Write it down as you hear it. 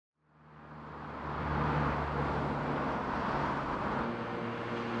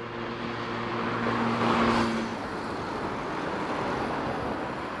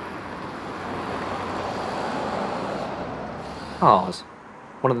cars,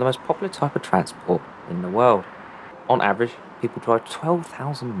 one of the most popular type of transport in the world. On average, people drive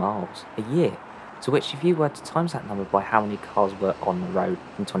 12,000 miles a year, to which if you were to times that number by how many cars were on the road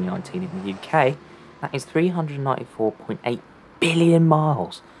in 2019 in the UK, that is 394.8 billion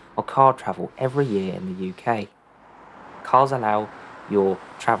miles of car travel every year in the UK. Cars allow your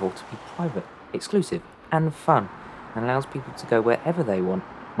travel to be private, exclusive and fun, and allows people to go wherever they want,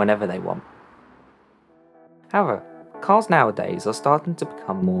 whenever they want. However, cars nowadays are starting to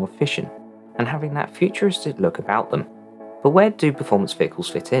become more efficient and having that futuristic look about them. But where do performance vehicles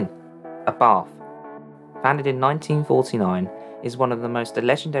fit in? Abarth, founded in 1949, is one of the most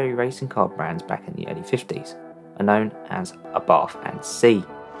legendary racing car brands back in the early 50s, are known as Abarth and C.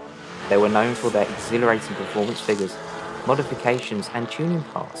 They were known for their exhilarating performance figures, modifications and tuning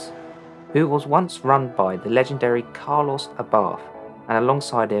parts, who was once run by the legendary Carlos Abarth and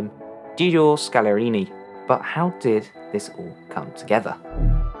alongside him Gio Scalarini. But how did this all come together?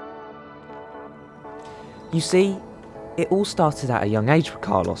 You see, it all started at a young age for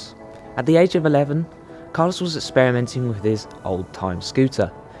Carlos. At the age of 11, Carlos was experimenting with his old-time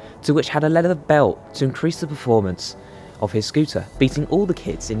scooter, to which had a leather belt to increase the performance of his scooter, beating all the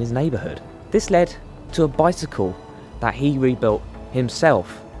kids in his neighbourhood. This led to a bicycle that he rebuilt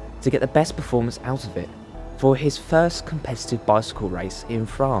himself to get the best performance out of it for his first competitive bicycle race in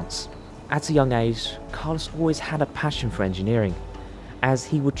France. At a young age, Carlos always had a passion for engineering, as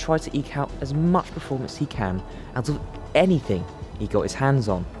he would try to eke out as much performance he can out of anything he got his hands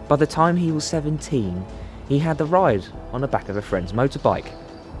on. By the time he was 17, he had the ride on the back of a friend's motorbike.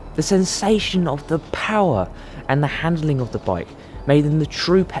 The sensation of the power and the handling of the bike made him the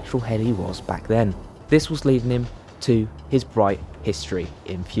true petrol head he was back then. This was leading him to his bright history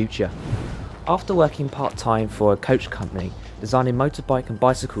in future. After working part-time for a coach company designing motorbike and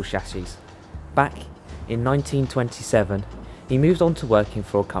bicycle chassis, back in 1927 he moved on to working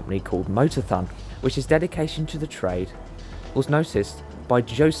for a company called Motorthun, which his dedication to the trade was noticed by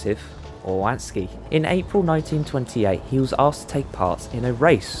Joseph Orlansky. In April 1928 he was asked to take part in a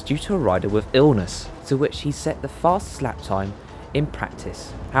race due to a rider with illness, to which he set the fastest lap time in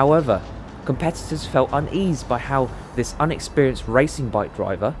practice. However, competitors felt uneased by how this unexperienced racing bike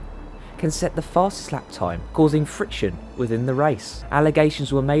driver can set the fastest lap time, causing friction within the race.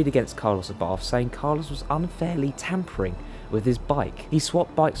 Allegations were made against Carlos Abarth, saying Carlos was unfairly tampering with his bike. He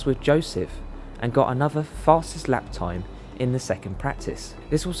swapped bikes with Joseph and got another fastest lap time in the second practice.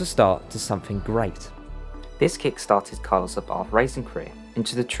 This was the start to something great. This kick-started Carlos Abarth's racing career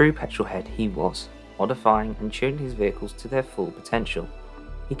into the true petrol head he was, modifying and tuning his vehicles to their full potential.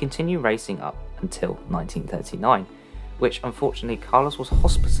 He continued racing up until 1939, which unfortunately Carlos was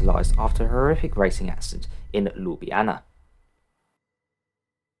hospitalised after a horrific racing accident in Ljubljana.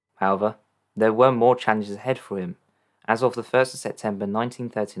 However, there were more challenges ahead for him. As of the 1st of September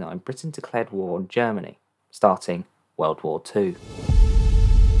 1939, Britain declared war on Germany, starting World War II.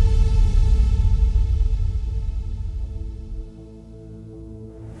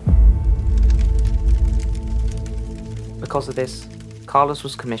 Because of this, Carlos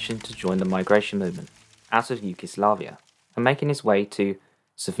was commissioned to join the migration movement out of Yugoslavia and making his way to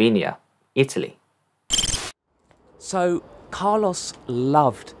Slovenia, Italy. So Carlos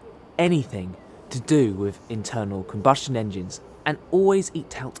loved anything to do with internal combustion engines and always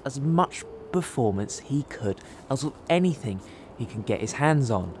eked out as much performance he could out of anything he can get his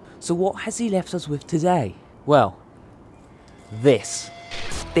hands on. So what has he left us with today? Well, this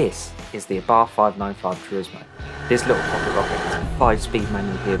is the Abarth 595 Turismo. This little pocket rocket has a 5-speed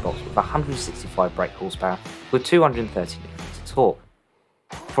manual gearbox with 165 brake horsepower with 230 Nm torque.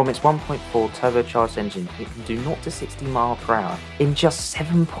 From its 1.4 turbocharged engine, it can do 0 to 60 mph in just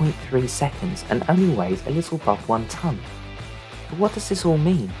 7.3 seconds and only weighs a little above 1 tonne. But what does this all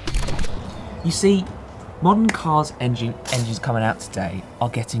mean? You see, modern cars' engines coming out today are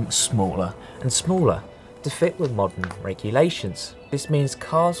getting smaller and smaller to fit with modern regulations. This means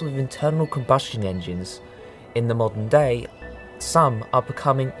cars with internal combustion engines in the modern day, some are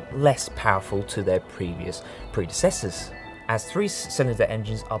becoming less powerful to their previous predecessors, as 3-cylinder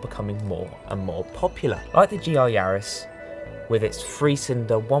engines are becoming more and more popular. Like the GR Yaris, with its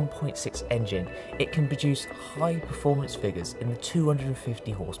 3-cylinder 1.6 engine, it can produce high performance figures in the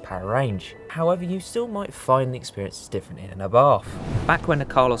 250 horsepower range. However, you still might find the experience different in an Abarth. Back when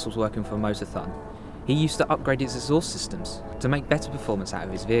Carlos was working for Motorthun, he used to upgrade his exhaust systems to make better performance out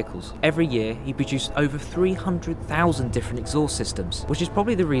of his vehicles. Every year, he produced over 300,000 different exhaust systems, which is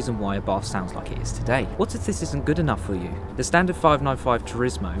probably the reason why Abarth sounds like it is today. What if this isn't good enough for you? The standard 595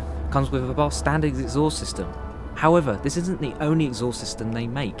 Turismo comes with Abarth's standard exhaust system. However, this isn't the only exhaust system they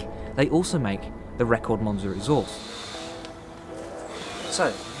make. They also make the Record Monza exhaust.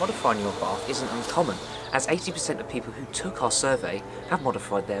 So, modifying your bath isn't uncommon, as 80% of people who took our survey have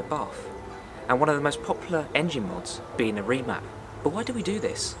modified their bath. And one of the most popular engine mods being a remap. But why do we do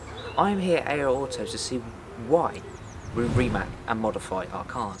this? I am here at AO Autos to see why we remap and modify our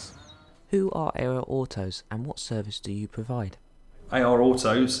cars. Who are AO Autos and what service do you provide? AR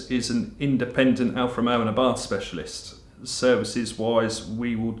Autos is an independent Alfa Romeo and Abarth specialist. Services wise,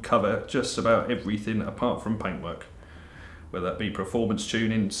 we would cover just about everything apart from paintwork, whether that be performance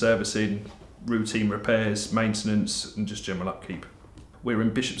tuning, servicing, routine repairs, maintenance and just general upkeep. We're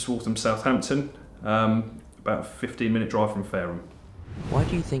in Bishop's Waltham, Southampton, about a 15-minute drive from Fareham. Why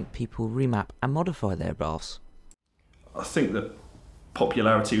do you think people remap and modify their baths? I think the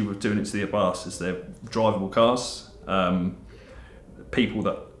popularity with doing it to the Abarths is they're drivable cars. People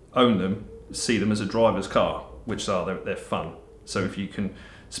that own them see them as a driver's car, which they're fun. So if you can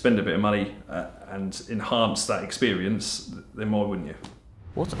spend a bit of money and enhance that experience, then why wouldn't you?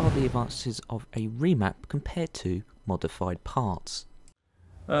 What are the advantages of a remap compared to modified parts?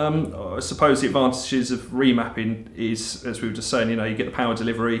 I suppose the advantages of remapping is, as we were just saying, you get the power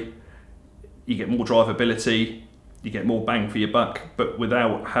delivery, you get more drivability, you get more bang for your buck, but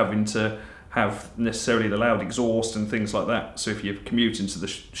without having to have necessarily the loud exhaust and things like that. So if you're commuting to the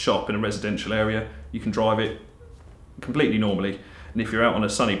shop in a residential area, you can drive it completely normally. And if you're out on a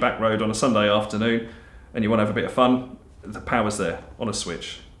sunny back road on a Sunday afternoon and you want to have a bit of fun, the power's there on a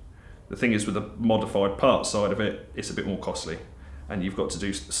switch. The thing is, with the modified parts side of it, it's a bit more costly, and you've got to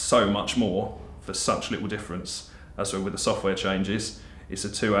do so much more for such little difference. As with the software changes, it's a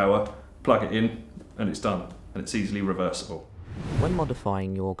 2-hour, plug it in and it's done, and it's easily reversible. When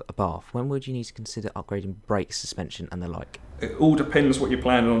modifying your bath, when would you need to consider upgrading brakes, suspension and the like? It all depends what you're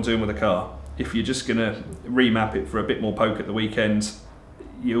planning on doing with the car. If you're just going to remap it for a bit more poke at the weekend,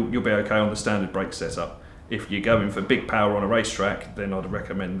 you'll be okay on the standard brake setup. If you're going for big power on a racetrack, then I'd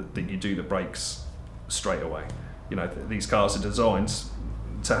recommend that you do the brakes straight away. These cars are designed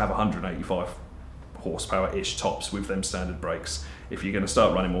to have 185 horsepower-ish tops with them standard brakes. If you're going to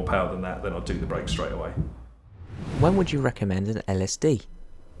start running more power than that, then I'd do the brakes straight away. When would you recommend an LSD?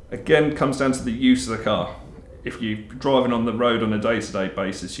 Again, comes down to the use of the car. If you're driving on the road on a day-to-day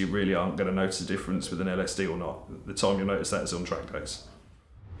basis, you really aren't going to notice a difference with an LSD or not. The time you'll notice that is on track days.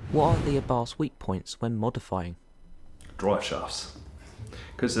 What are the Abarth's weak points when modifying? Drive shafts.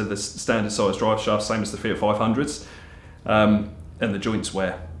 Because they're the standard size drive shafts, same as the Fiat 500s, and the joints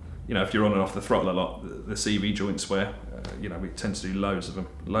wear. If you're on and off the throttle a lot, the CV joints wear. We tend to do loads of them.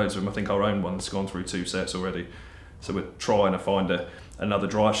 I think our own one's gone through 2 sets already. So we're trying to find another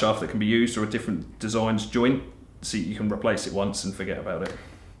drive shaft that can be used, or a different designed joint, so you can replace it once and forget about it.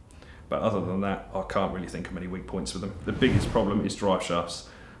 But other than that, I can't really think of many weak points with them. The biggest problem is drive shafts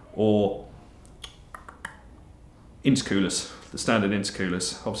or intercoolers, the standard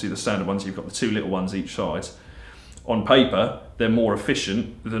intercoolers. Obviously the standard ones, you've got the 2 little ones each side. On paper, they're more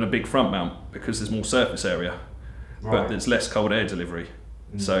efficient than a big front mount because there's more surface area, but there's less cold air delivery.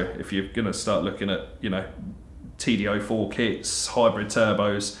 So if you're going to start looking at, TDO4 kits, hybrid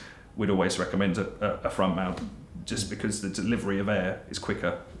turbos, we'd always recommend a front mount, just because the delivery of air is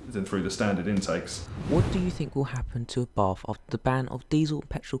quicker than through the standard intakes. What do you think will happen to Abarth after the ban of diesel and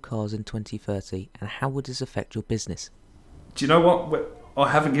petrol cars in 2030, and how would this affect your business? Do you know what?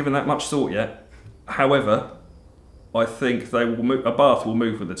 I haven't given that much thought yet. However, I think Abarth will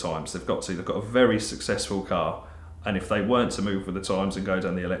move with the times. They've got to. They've got a very successful car, and if they weren't to move with the times and go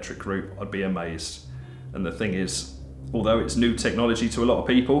down the electric route, I'd be amazed. And the thing is, although it's new technology to a lot of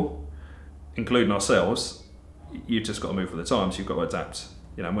people, including ourselves, you've just got to move with the times. You've got to adapt.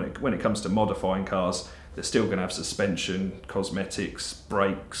 When it comes to modifying cars, they're still going to have suspension, cosmetics,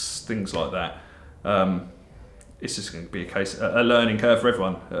 brakes, things like that. It's just going to be a learning curve for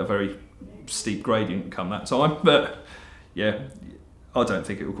everyone, a very steep gradient come that time. But yeah, I don't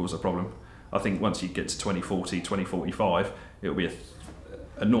think it will cause a problem. I think once you get to 2040, 2045, it'll be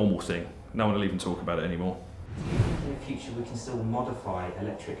a normal thing. No one will even talk about it anymore. In the future, we can still modify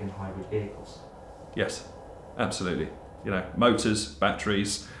electric and hybrid vehicles? Yes, absolutely. Motors,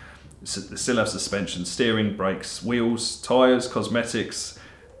 batteries, they still have suspension, steering, brakes, wheels, tyres, cosmetics.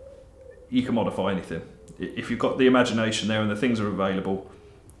 You can modify anything. If you've got the imagination there and the things are available,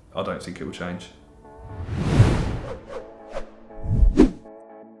 I don't think it will change.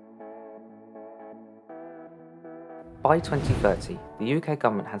 By 2030, the UK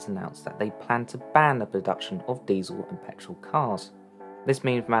government has announced that they plan to ban the production of diesel and petrol cars. This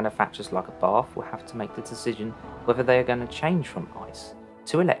means manufacturers like Abarth will have to make the decision whether they are going to change from ICE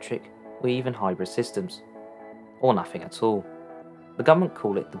to electric or even hybrid systems, or nothing at all. The government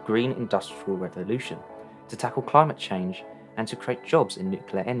call it the Green Industrial Revolution, to tackle climate change and to create jobs in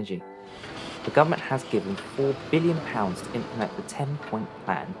nuclear energy. The government has given £4 billion to implement the 10-point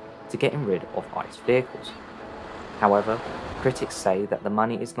plan to getting rid of ICE vehicles. However, critics say that the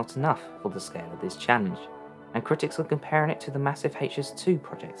money is not enough for the scale of this challenge, and critics are comparing it to the massive HS2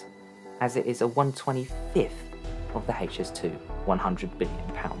 project, as it is a 1/25th of the HS2 £100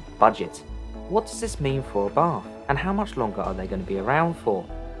 billion budget. What does this mean for Abarth, and how much longer are they going to be around for?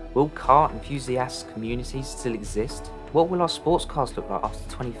 Will car enthusiast communities still exist? What will our sports cars look like after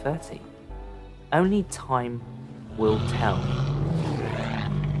 2030? Only time will tell.